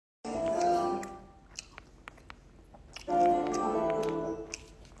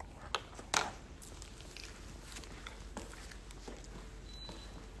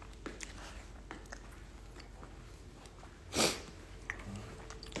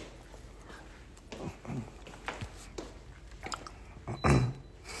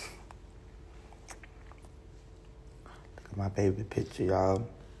favorite picture, y'all.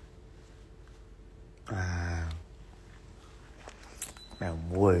 That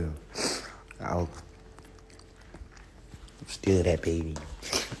boy. I'm still that baby.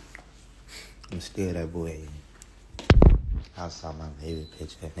 I'm still that boy. I saw my favorite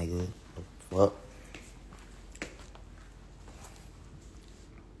picture, nigga. What the fuck?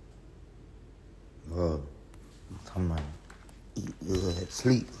 Bro, you talking about eat good,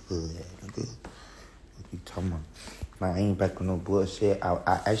 sleep good, nigga. What you talking about? Man, I ain't back with no bullshit.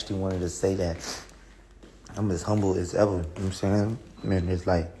 I actually wanted to say that I'm as humble as ever. You know what I'm saying? Man, it's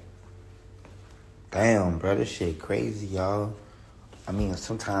like, damn, bro, this shit crazy, y'all. I mean,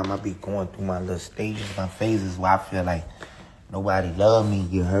 sometimes I be going through my little stages, my phases where I feel like nobody love me,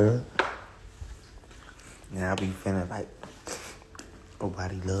 you heard? And I be feeling like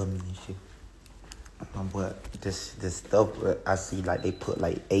nobody love me and shit. But this stuff, I see like they put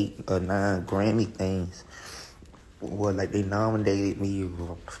like 8 or 9 Grammy things. Well, like they nominated me,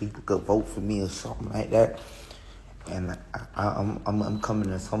 or people could vote for me or something like that. And I'm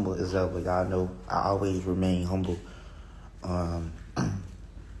coming as humble as ever. Y'all know I always remain humble. I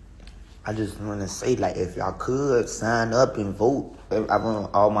just want to say, like, if y'all could sign up and vote. I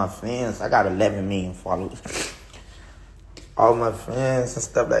want all my fans. I got 11 million followers. All my fans and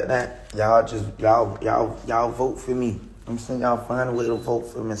stuff like that. Y'all vote for me. I'm saying y'all find a way to vote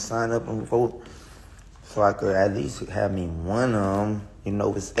for me. Sign up and vote, so I could at least have me one. You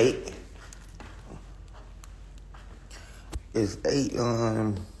know, it's 8. It's 8.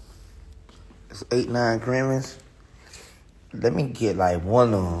 It's 8, 9 Grammys. Let me get like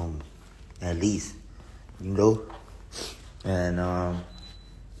one of them. At least, you know, and I'm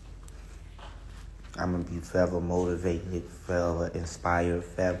gonna be forever motivated, forever inspired,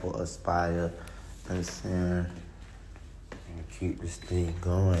 forever aspire, and keep this thing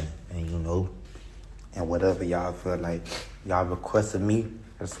going, and you know, and whatever y'all feel like y'all requesting me,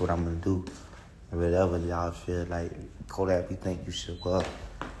 that's what I'm gonna do. And whatever y'all feel like, Kodak, we think you should Kodak,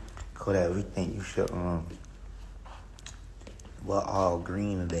 we think you should we're all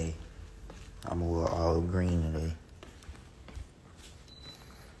green today. I'm gonna wear all green today.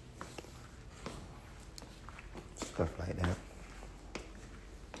 Stuff like that.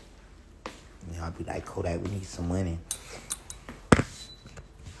 And y'all be like, Kodak, we need some money.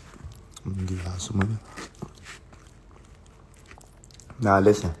 I'm gonna give y'all some money. Now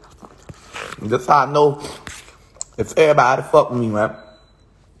listen. This how I know if everybody fuck with me, right?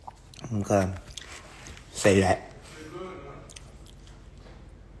 Okay. Say that.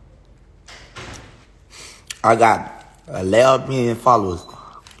 I got 11 million followers.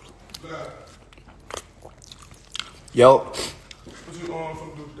 Yo, What you on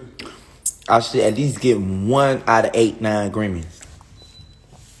from today? I should at least get 1 out of 8, 9 Grammys.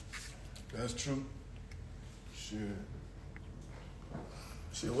 That's true.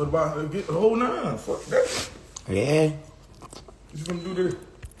 Shit, what about get the whole 9? Fuck that. Yeah. What you gonna do today?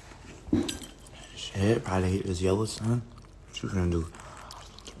 Shit, probably hit this yellow, son. What you gonna do?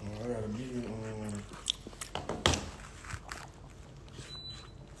 I got a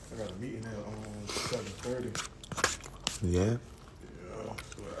meeting at 7:30. Yeah. Yeah. So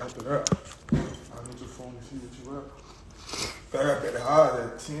after that, I need your phone to see what you at. I got that hard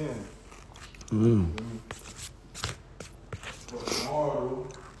at 10. But tomorrow,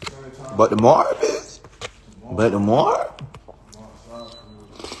 same time. But tomorrow, bitch? But tomorrow? I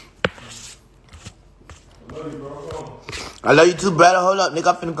love you, bro. I love you too, brother. Hold up, nigga.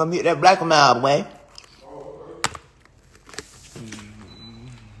 I'm finna come hit that black one out, boy.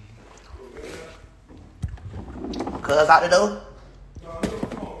 Cuz out the door?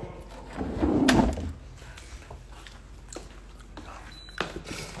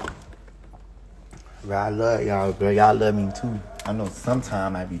 Bro, I love y'all, bro. Y'all love me too. I know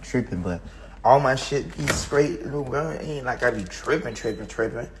sometimes I be tripping, but all my shit be straight, bro. It ain't like I be tripping.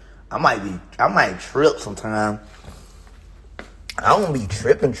 I might trip sometime. I don't be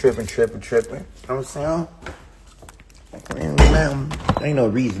tripping. You know what I'm saying? Man, ain't no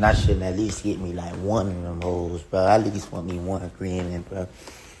reason I shouldn't at least get me like one of them hoes, bro. I at least want me 1 Grammy, bro.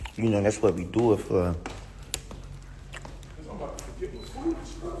 You know, that's what we do it for.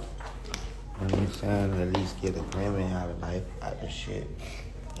 You know what I'm saying? At least get a Grammy out of life, out of shit.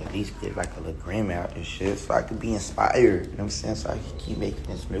 At least get like a little Grammy out of shit so I could be inspired, you know what I'm saying? So I can keep making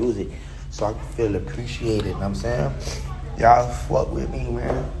this music, so I can feel appreciated, you know what I'm saying? Y'all fuck with me,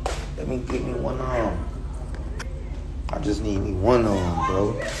 man. Let me get me one on. I just need me one on,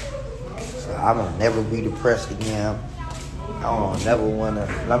 bro. So I don't never be depressed again. I don't never wanna,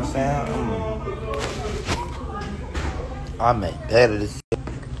 you know what I'm saying? I'm better this.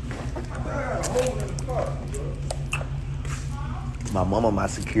 My mama, my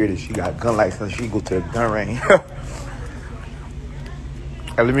security, she got a gun license. She go to the gun range.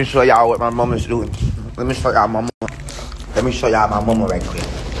 And let me show y'all what my mama's doing. Let me show y'all my mama. Let me show y'all my mama right quick.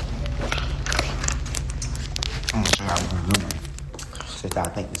 I'm gonna show y'all my mama. Since I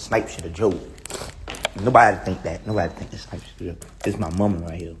think the snipe shit a joke. Nobody think that. Nobody think the snipe shit a joke. This is my mama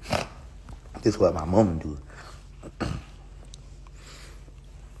right here. This is what my mama do.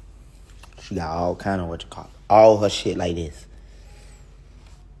 She got all kind of what you call it. All her shit like this.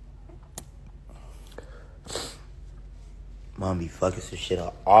 Mom be fucking some shit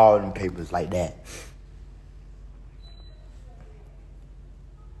up. All them papers like that.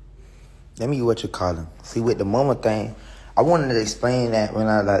 Let me what you call them. See, with the mama thing, I wanted to explain that when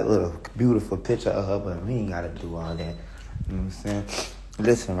I like with a beautiful picture of her, but we ain't gotta do all that. You know what I'm saying?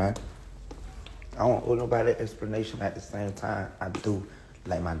 Listen, right? I don't owe nobody explanation at the same time. I do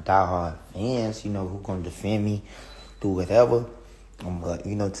like my diehard fans, you know, who gonna defend me, do whatever. But,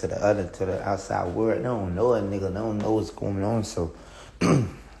 you know, to the outside world, they don't know a nigga. They don't know what's going on. So,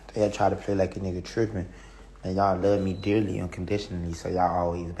 they'll try to play like a nigga tripping. And y'all love me dearly, unconditionally. So, y'all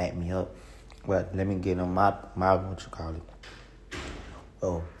always back me up. But let me get on my what you call it.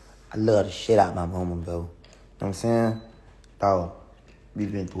 Bro, I love the shit out my mama, bro. You know what I'm saying? Dog, we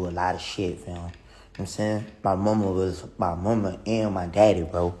been through a lot of shit, fam. You know what I'm saying? My mama was my mama and my daddy,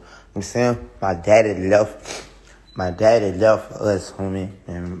 bro. You know what I'm saying? My daddy left us, homie,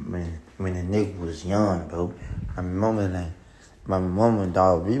 and when the nigga was young, bro. My mama,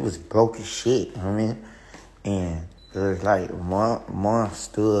 dog, we was broke as shit, homie. And it was like, mom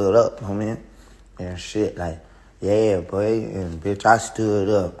stood up, homie, and shit, like, yeah, boy, and bitch, I stood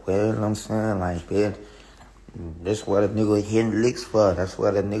up, boy, you know what I'm saying? Like, bitch, that's what a nigga hitting licks for. That's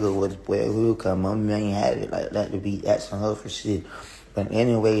what a nigga was, boy, who come, mama ain't had it like that to be asking her for shit. But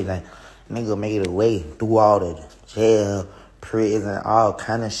anyway, like, nigga made a way through all the jail, prison, all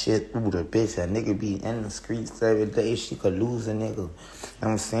kind of shit through the bitch. That nigga be in the streets every day. She could lose a nigga. You know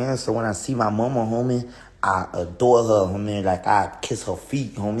what I'm saying? So when I see my mama, homie, I adore her, homie. Like, I kiss her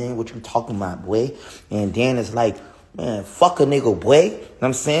feet, homie. What you talking about, boy? And then it's like, man, fuck a nigga, boy. You know what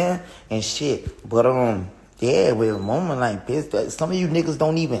I'm saying? And shit. But, yeah, with a mama like bitch, some of you niggas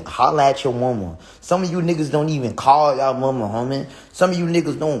don't even holler at your mama. Some of you niggas don't even call y'all mama, homie. Some of you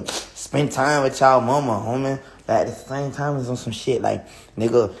niggas don't spend time with y'all mama, homie. Like, at the same time, it's on some shit like,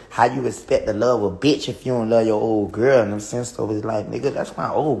 nigga, how you expect to love a bitch if you don't love your old girl? You know what I'm saying? So it's like, nigga, that's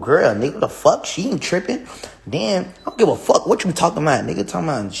my old girl. Nigga, the fuck? She ain't tripping. Damn, I don't give a fuck what you talking about. Nigga, talking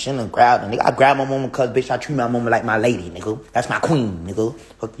about shouldn't grab her. Nigga, I grab my mama cause, bitch, I treat my mama like my lady, nigga. That's my queen, nigga.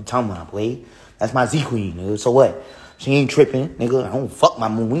 Fuck you talking about, boy? That's my Z-Queen, nigga. So what? She ain't tripping, nigga. I don't fuck my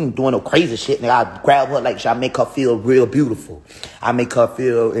mom. We ain't doing no crazy shit, nigga. I grab her like I make her feel real beautiful. I make her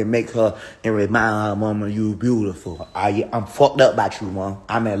feel and make her and remind her, mama, you beautiful. I'm fucked up about you, mom.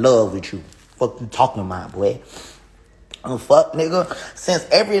 I'm in love with you. Fuck you talking about, boy. I'm fuck, nigga. Since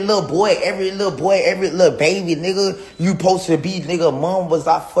every little boy, every little baby, nigga, you supposed to be, nigga, mom was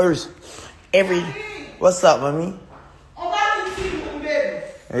our first. What's up, mommy?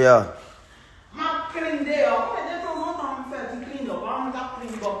 Yeah.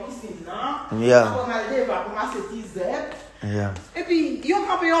 Yeah. Yeah. Et puis, ils ont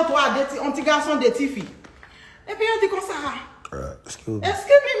campé en toi, un petit garçon, des petites filles. Et puis, ils ont dit comme ça. Excuse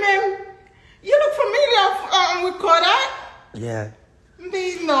me, ma'am. You look familiar with Kodak? Yeah.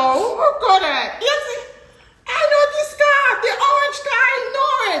 No, Kodak. Yes, I know this car, the orange car, I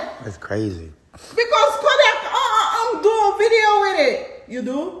know it. That's crazy. Because Kodak, I'm doing a video with it. You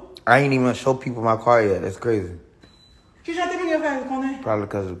do? I ain't even show people my car yet. That's crazy. Qui j'entends bien faire connaître? Probably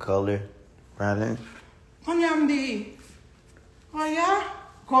because of the color. Brandon. Quand il me dit, oh yeah,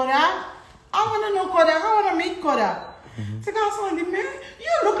 Kodak. I want to know Kodak. I want to meet Kodak. C'est quand ça dit, man,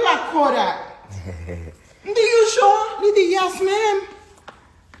 you look like Kodak. Do you sure? Il dit, yes, ma'am.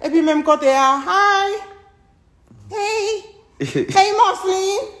 Et puis même quand t'es là, hi. Hey. Hey,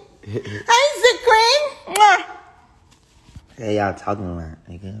 Marceline. Hey, Z-Queen. Hey, y'all talking about,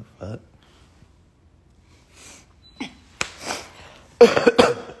 nigga. Fuck.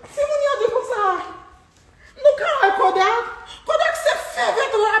 C'est mon y'a dit comme ça. Nous, quand Kodak, Kodak c'est fait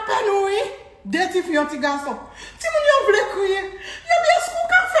avec rappel, oui. Deux petits filles, un petit garçon. Si mon y'a voulait crier, y'a bien ce qu'on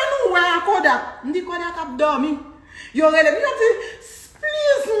a fait nous, ouais, à Kodak. On dit Kodak a dormi. Y'a dit,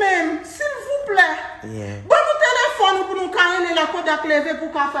 please, même, s'il vous plaît. Yeah. Bon, mon téléphone pour nous carrer la Kodak levé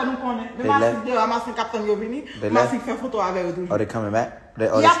pour qu'on fasse nous connaître. Mais ma fille de la masse capitaine est venue. Ma fille fait photo avec eux toujours. Oh, they coming back? Il y a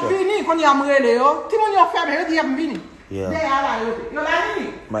venu, quand il y a mouillé, tout le monde y a fait, mais il y a venu. Yeah. They are like, you're like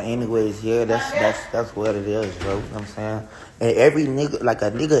me. But anyways, yeah, that's what it is, bro. You know what I'm saying? And every nigga, like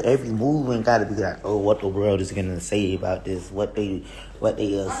a nigga, every move ain't gotta be like, oh, what the world is gonna say about this? What they like,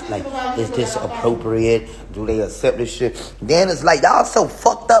 is this appropriate? Do they accept this shit? Then it's like, y'all so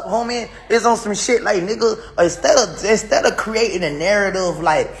fucked up, homie. It's on some shit like, nigga, instead of creating a narrative,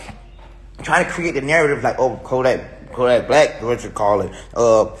 like, trying to create a narrative like, oh, Kodak Black, what you call it?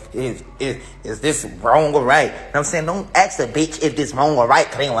 Is this wrong or right? You know what I'm saying? Don't ask a bitch if this wrong or right.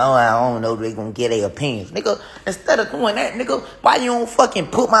 Cause well, I don't know, they gonna get their opinions. Nigga, instead of doing that, nigga, why you don't fucking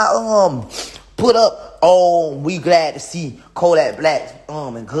put up, oh, we glad to see Kodak Black,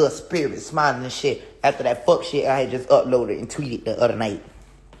 in good spirits, smiling and shit. After that fuck shit I had just uploaded and tweeted the other night.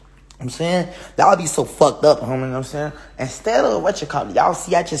 I'm saying, y'all be so fucked up, homie, you know what I'm saying? Instead of what you call it, y'all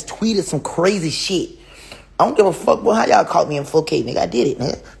see I just tweeted some crazy shit. I don't give a fuck about how y'all caught me in 4K, nigga. I did it, nigga.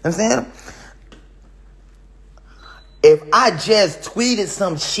 You know what I'm saying? If I just tweeted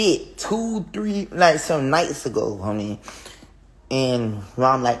some shit 2-3 like some nights ago, homie, and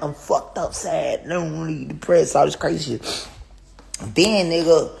I'm like, I'm fucked up, sad, lonely, depressed, all this crazy shit. Then,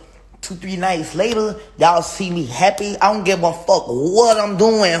 nigga, 2-3 nights later, y'all see me happy. I don't give a fuck what I'm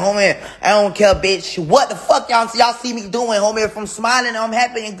doing, homie. I don't care, bitch. What the fuck y'all see me doing, homie? If I'm smiling, I'm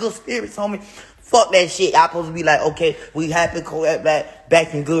happy in good spirits, homie. Fuck that shit. I supposed to be like, okay, we happy, Kodak Black,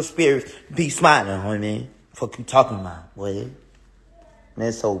 back in good spirits. Be smiling, homie. Fuck you talking about, boy.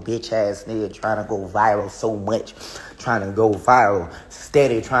 This old bitch ass nigga trying to go viral so much. Trying to go viral.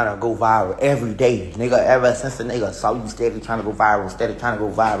 Steady trying to go viral every day. Nigga, ever since the nigga saw you steady trying to go viral, steady trying to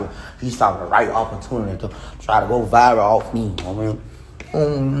go viral, he saw the right opportunity to try to go viral off me, homie.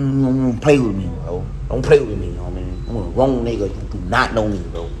 Don't play with me, bro. Don't play with me, homie. I'm a wrong nigga. You do not know me,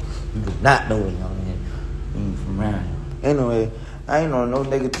 bro. You do not know me, homie. You from around here. Anyway, I ain't on no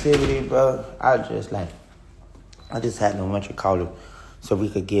negativity, bro. I just had no much to call it. So we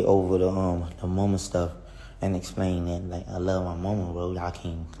could get over the mama stuff and explain that, like, I love my mama, bro. Y'all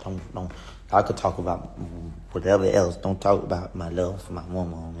don't y'all could talk about whatever else. Don't talk about my love for my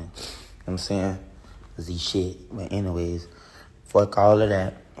mama, man. You know what I'm saying? Z shit. But anyways, fuck all of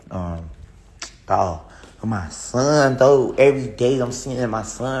that. My son, though, every day I'm seeing my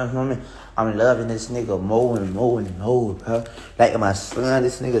son, homie. I'm loving this nigga more and more and more, bro. Like my son,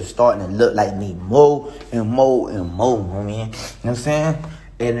 this nigga starting to look like me more and more and more, homie. You know what I'm saying?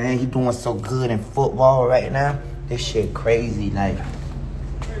 And then he doing so good in football right now. This shit crazy, like.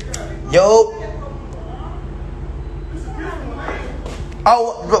 Yo.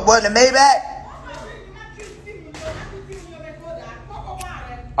 Oh, what, the Maybach?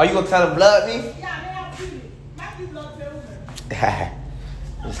 Are you gonna tell him blood me?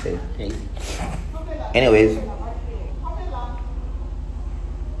 This is crazy. Anyways.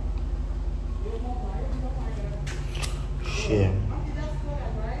 Shit.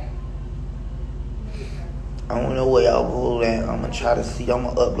 I don't know where y'all go at. I'm gonna try to see. I'm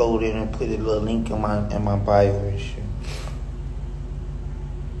gonna upload it and put a little link in my bio and shit.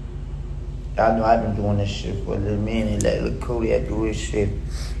 Y'all know I've been doing this shit for a little minute. Let little Kodak do his shit.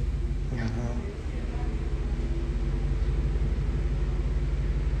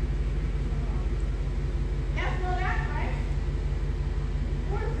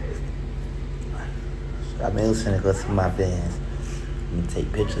 I've been listening to go see my fans. Let me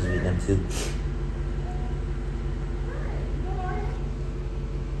take pictures with them too.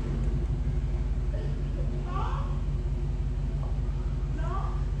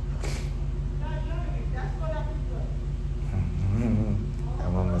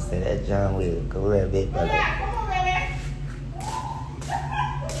 I'm gonna say that John will go that bit, brother.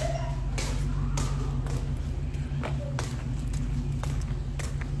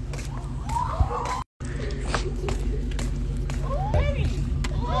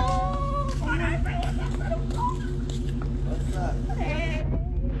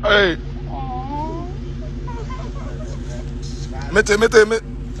 Hey. Mete.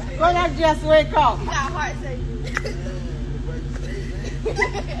 Kodak just wake up. You got heart surgery.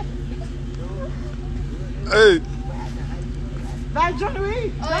 Hey. That January.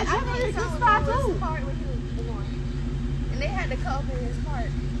 That January can start too. And they had to cover his heart.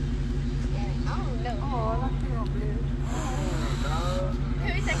 And I don't know. Oh, that's real big.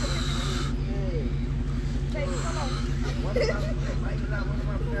 Can we take a picture? Take, come on. One of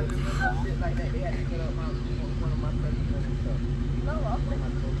my friends shit like that. They had to cut up one of my friends and stuff. No, okay.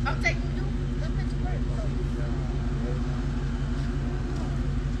 I'm taking the picture first.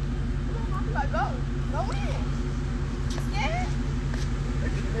 I'm like, go in. Scared?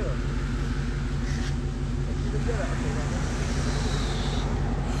 Let's get the middle.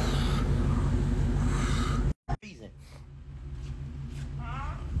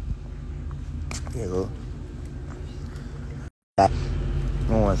 There you go.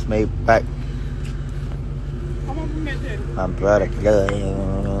 Once made back. Come on, bring that there. My brother, blood.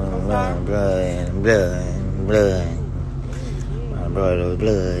 My brother,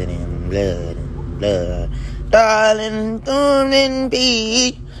 blood. Darling, don't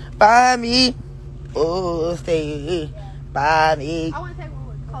be by me. Oh, stay by me. I want to take one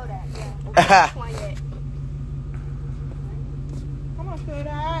with Kodak. Yeah. One yet. Come on,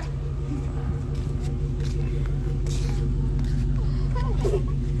 Kodak.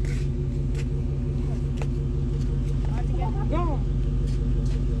 Go.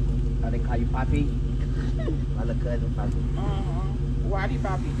 How they call you Poppy? My little cousin Poppy. Waddy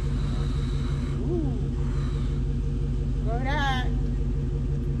Bobby. Ooh. Kodak.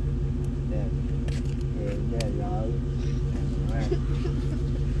 Yeah, y'all. Alright.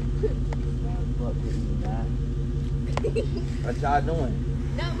 What y'all doing?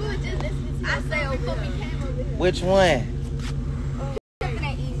 No, we were just listening to you say before we came over here. Which one? Looking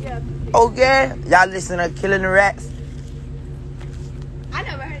at each other. Oh, yeah? Y'all listen to Killing the Rats? I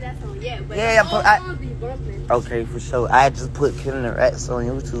never heard that song yet, but Yeah, all songs be bumping. Okay, for sure. I just put Killing the Rats on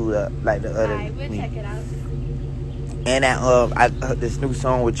YouTube like the other Alright, we'll week. check it out. And I heard this new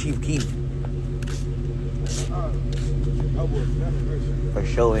song with Chief Keef. For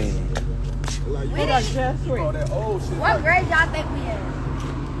sure, ain't it? We got just wait. What grade y'all think we in?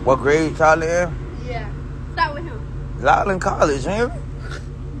 What grade y'all in? Yeah. Start with him. Y'all in college, man.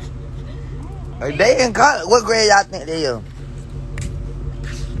 They in college. What grade y'all think they in?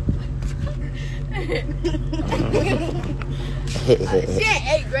 She in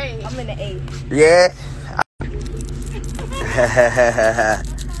 8th grade. I'm in the 8th. Yeah.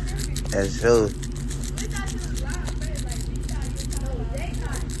 That's true.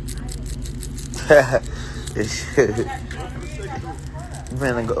 It's true. You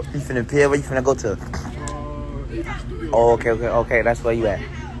finna go? You finna pill? Where you finna go to? Oh, okay. That's where you at.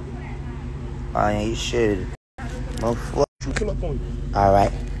 Oh, yeah, you should. Motherfucker. All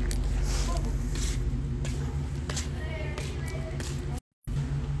right.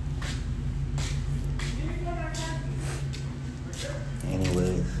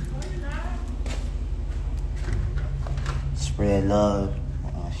 Anyways, spread love.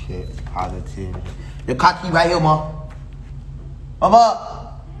 Oh shit, positivity. Your cocky right here, mom.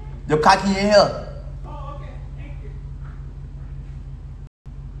 Mama, your cocky in here. Oh, okay. Thank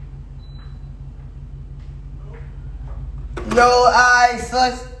you. Yo, alright,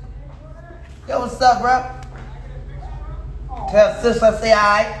 sus. Yo, what's up, bro? Tell sis I say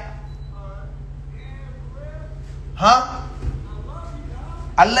alright. Huh?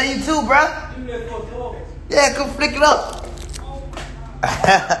 I love you too, bro. Yeah, come flick it up. I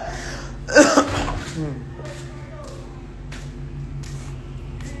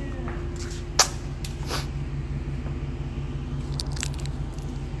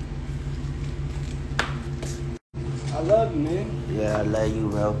love you, man. Yeah, I love you,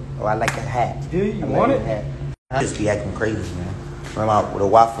 bro. Oh, I like your hat. Yeah, you I want like it? your hat. I just be acting crazy, man. I'm out with the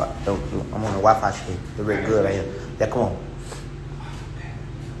Wi-Fi. I'm on the Wi-Fi shit. They're really good right here. Yeah, come on.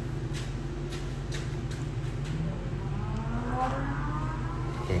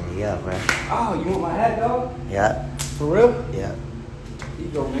 Yeah, bro. Oh, you want my hat, dog? Yeah. For real? Yeah. Here you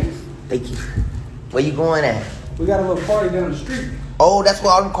go, man. Thank you. Where you going at? We got a little party down the street. Oh, that's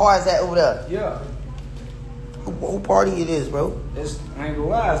where all them cars at over there. Yeah. Who party it is, bro? It's, I ain't gonna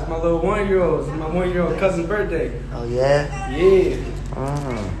lie, it's my little 1-year-old. It's my 1-year-old cousin's birthday. Oh, yeah? Yeah.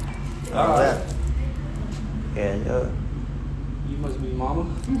 Oh, Alright. yeah. You must be mama.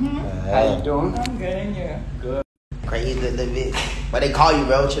 Mm-hmm. How you doing? I'm good, and you? Good. Crazy little bit. What they call you,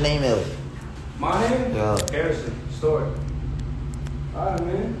 bro? What's your name is? My name? Yeah. Harrison. Story. Alright,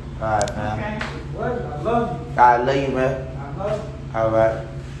 man. Alright, man. Okay. What? I love you. I love you, man. I love you. Alright.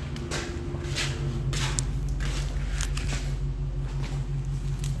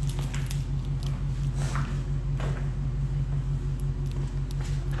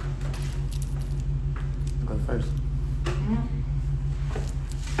 Go first.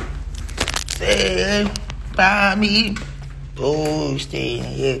 Stay by me. Oh, stay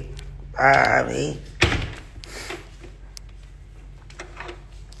here by me.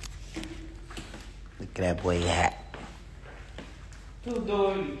 Look at that boy hat. Too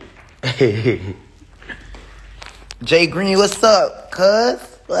dirty. Jay Green, what's up, cuz?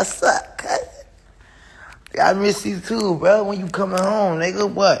 What's up, cuz? I miss you too, bro. When you coming home, nigga?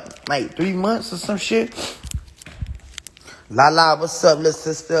 What? Like 3 months or some shit? Lala, what's up, little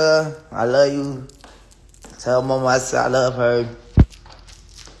sister? I love you. Tell mama I said I love her.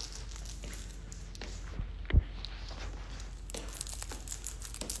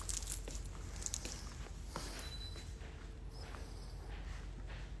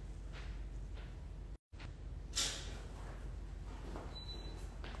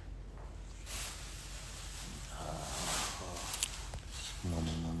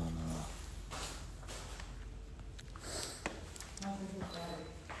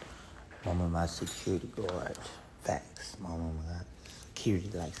 Mama my security guard. Facts. My mama got security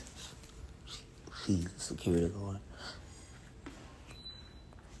license. She's a security guard.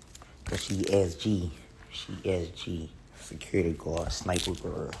 Cause she SG. She SG. Security guard. Sniper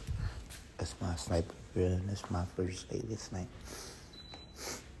girl. That's my sniper girl. And that's my first lady sniper.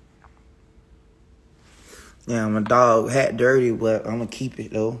 Yeah, my dog hat dirty, but I'm gonna keep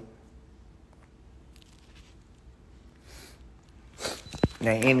it though.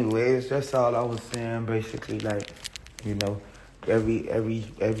 Now, anyways, that's all I was saying. Basically, like, you know, every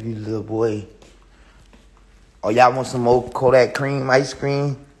little boy. Oh, y'all want some more Kodak cream ice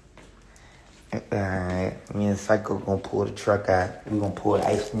cream? Alright, me and Psycho gonna pull the truck out. We gonna pull the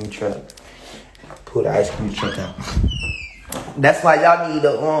ice cream truck. Pull the ice cream truck out. That's why y'all need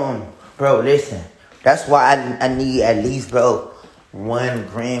a bro. Listen. That's why I need at least, bro, 1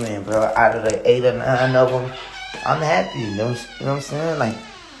 Grammy, bro, out of the 8 or 9 of them. I'm happy, you know what I'm saying? Like,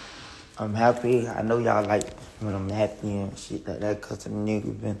 I'm happy. I know y'all like when I'm happy and shit like that because the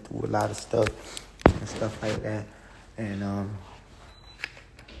nigga been through a lot of stuff and stuff like that. And,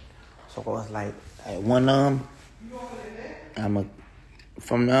 so I was like, at one,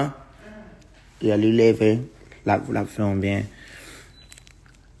 from now, yeah, lui lever, la film bien.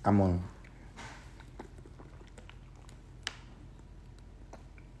 I'm on.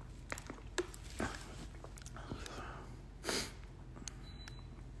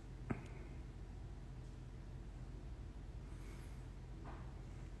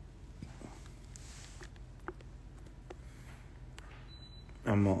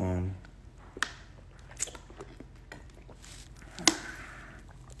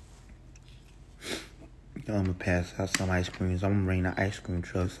 I'm gonna pass out some ice creams. I'm gonna bring the ice cream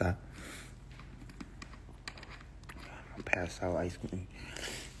trucks out. I'm gonna pass out ice cream.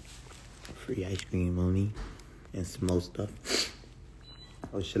 Free ice cream money and some more stuff.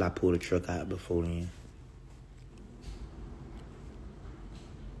 Or should I pull the truck out before then?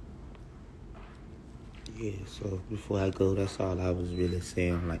 Yeah, so before I go, that's all I was really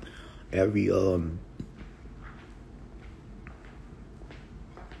saying. Like, every, a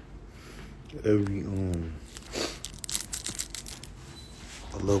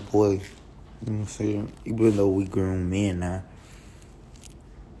little boy, you know what I'm saying? Even though we grown men now,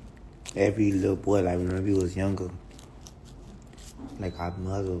 every little boy, like, when we was younger, like, our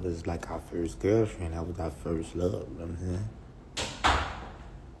mother was like our first girlfriend. That was our first love, you know what I'm saying?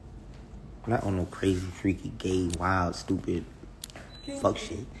 Not on no crazy, freaky, gay, wild, stupid, fuck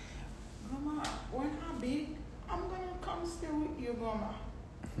shit. Mama, when I'm big, I'm gonna come stay with you, Mama.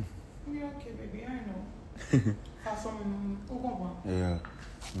 We okay, baby, I know.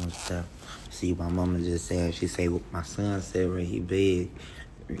 Yeah. See, my mama just said, she say, what my son said when he big,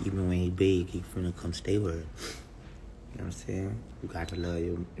 even when he big, he finna come stay with her. You know what I'm saying? You got to love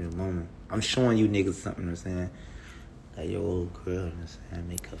your mama. I'm showing you niggas something, you know what I'm saying? Like your old girl, you know what I'm saying?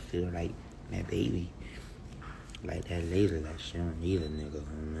 Make her feel like that baby. Like that later, like she don't need a nigga,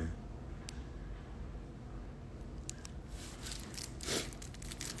 man.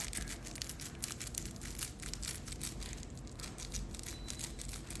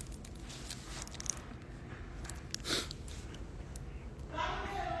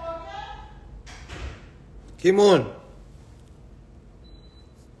 Come on.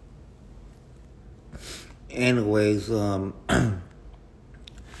 Anyways,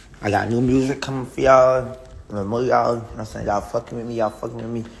 I got new music coming for y'all. More y'all, you know what I'm saying? Y'all fucking with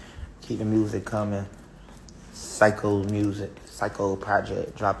me. Keep the music coming. Psycho music, Psycho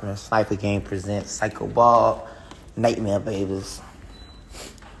project dropping. Sniper Game presents Psycho Ball, Nightmare Babies.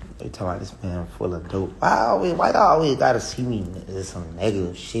 They talking about this man full of dope. Why y'all always gotta see me as some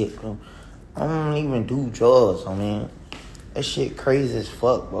negative shit, bro? I don't even do drugs, I mean. That shit crazy as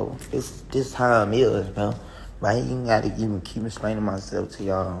fuck, bro. This time is, bro. But I ain't gotta even keep explaining myself to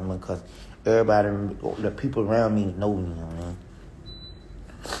y'all, man, because everybody, the people around me know me, man.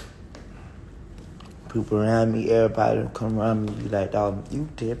 People around me, everybody come around me be like, dog, you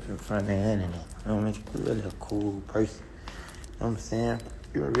different from the internet. You know what I mean? You really a cool person. You know what I'm saying?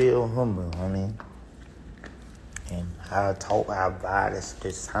 You're real humble, I mean. And how I talk, how I vibe,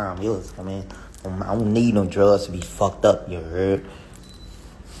 this time is, I mean. I don't need no drugs to be fucked up, you heard?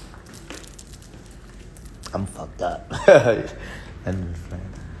 I'm fucked up.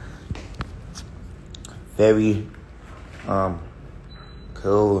 Very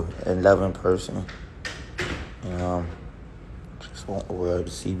cool and loving person. And just want the world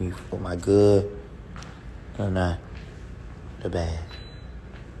to see me for my good and not the bad.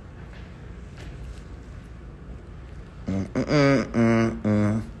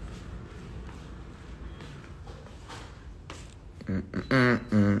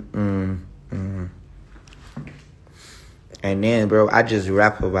 and then, bro, I just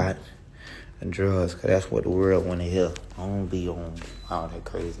rap about drugs, because that's what the world want to hear. I don't be on all that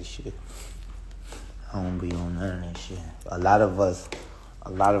crazy shit. I don't be on none of that shit. A lot of us,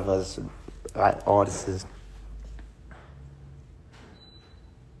 like artists,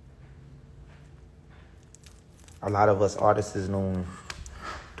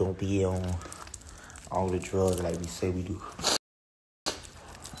 don't be on all the drugs like we say we do.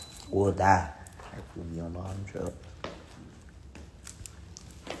 We'll die if we be on all them drugs.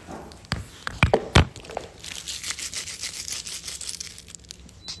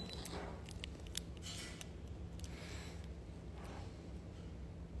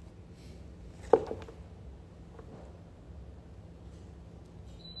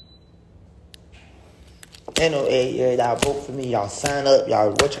 Anyway, y'all vote for me. Y'all sign up. Y'all,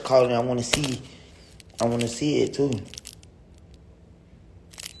 what you call it? I want to see it too.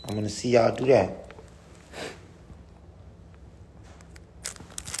 I want to see y'all do that.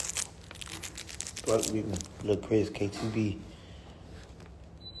 But we little Chris K2B.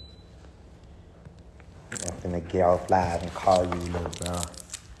 I'm finna get off live and call you, little bro.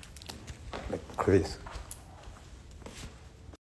 Look, Chris.